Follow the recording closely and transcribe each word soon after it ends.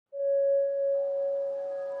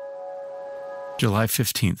July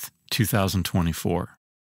 15th, 2024.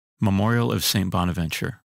 Memorial of St.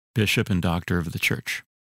 Bonaventure, Bishop and Doctor of the Church.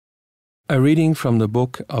 A reading from the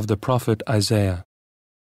book of the prophet Isaiah.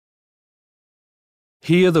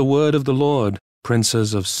 Hear the word of the Lord,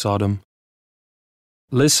 princes of Sodom.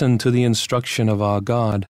 Listen to the instruction of our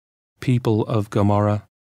God, people of Gomorrah.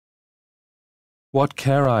 What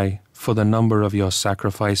care I for the number of your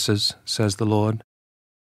sacrifices, says the Lord?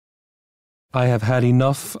 I have had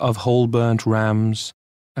enough of whole-burnt rams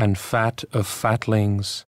and fat of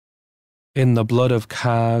fatlings. In the blood of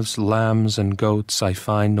calves, lambs, and goats I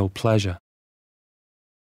find no pleasure.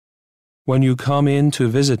 When you come in to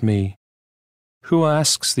visit me, who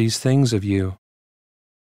asks these things of you?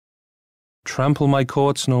 Trample my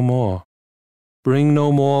courts no more. Bring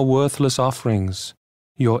no more worthless offerings.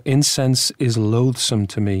 Your incense is loathsome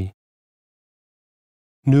to me.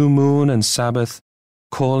 New moon and Sabbath,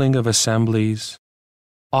 calling of assemblies,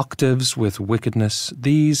 octaves with wickedness,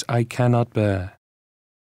 these I cannot bear.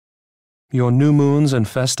 Your new moons and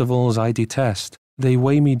festivals I detest. They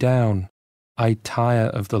weigh me down. I tire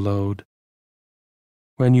of the load.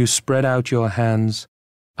 When you spread out your hands,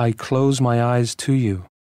 I close my eyes to you.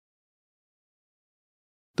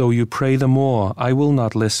 Though you pray the more, I will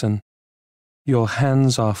not listen. Your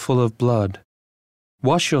hands are full of blood.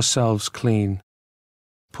 Wash yourselves clean.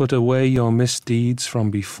 Put away your misdeeds from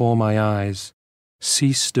before my eyes.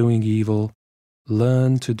 Cease doing evil.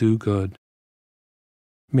 Learn to do good.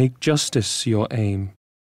 Make justice your aim.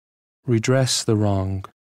 Redress the wrong.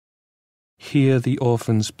 Hear the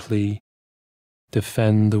orphan's plea.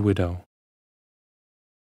 Defend the widow.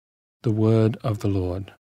 The word of the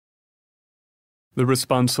Lord. The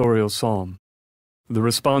responsorial psalm. The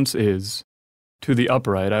response is, "To the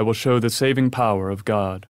upright I will show the saving power of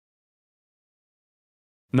God."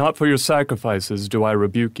 Not for your sacrifices do I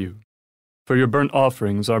rebuke you, for your burnt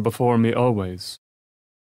offerings are before me always.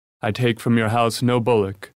 I take from your house no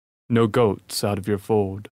bullock, no goats out of your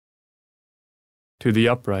fold. To the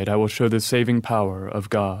upright I will show the saving power of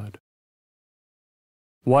God.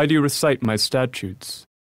 Why do you recite my statutes,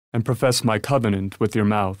 and profess my covenant with your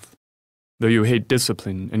mouth, though you hate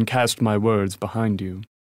discipline and cast my words behind you?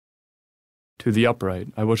 To the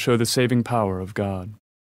upright I will show the saving power of God.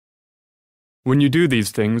 When you do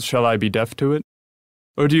these things, shall I be deaf to it?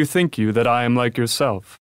 Or do you think you that I am like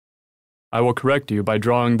yourself? I will correct you by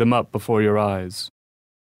drawing them up before your eyes.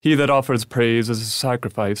 He that offers praise as a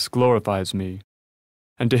sacrifice glorifies me,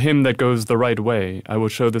 and to him that goes the right way I will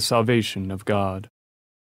show the salvation of God.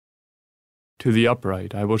 To the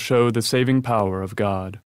upright I will show the saving power of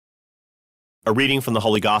God. A reading from the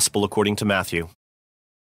Holy Gospel according to Matthew.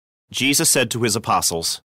 Jesus said to his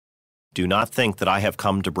apostles, "Do not think that I have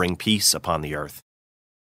come to bring peace upon the earth.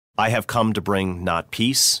 I have come to bring not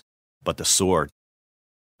peace, but the sword.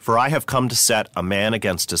 For I have come to set a man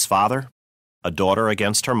against his father, a daughter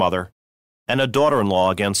against her mother, and a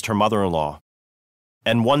daughter-in-law against her mother-in-law.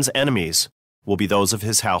 And one's enemies will be those of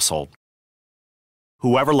his household.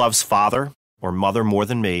 Whoever loves father or mother more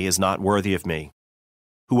than me is not worthy of me.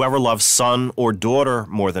 Whoever loves son or daughter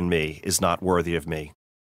more than me is not worthy of me.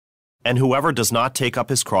 And whoever does not take up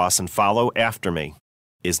his cross and follow after me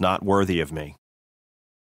is not worthy of me.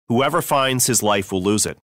 Whoever finds his life will lose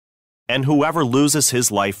it, and whoever loses his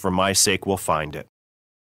life for my sake will find it.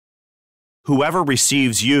 Whoever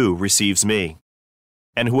receives you receives me,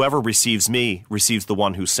 and whoever receives me receives the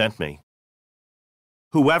one who sent me.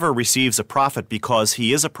 Whoever receives a prophet because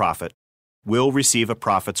he is a prophet will receive a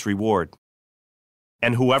prophet's reward.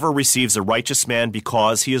 And whoever receives a righteous man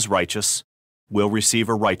because he is righteous will receive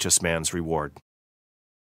a righteous man's reward.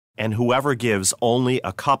 And whoever gives only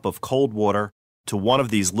a cup of cold water to one of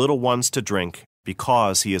these little ones to drink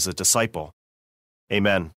because he is a disciple,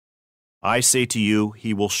 amen, I say to you,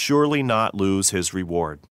 he will surely not lose his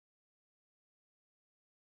reward."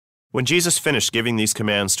 When Jesus finished giving these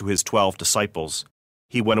commands to his 12 disciples,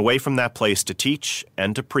 he went away from that place to teach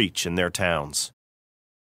and to preach in their towns.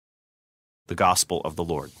 The Gospel of the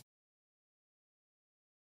Lord.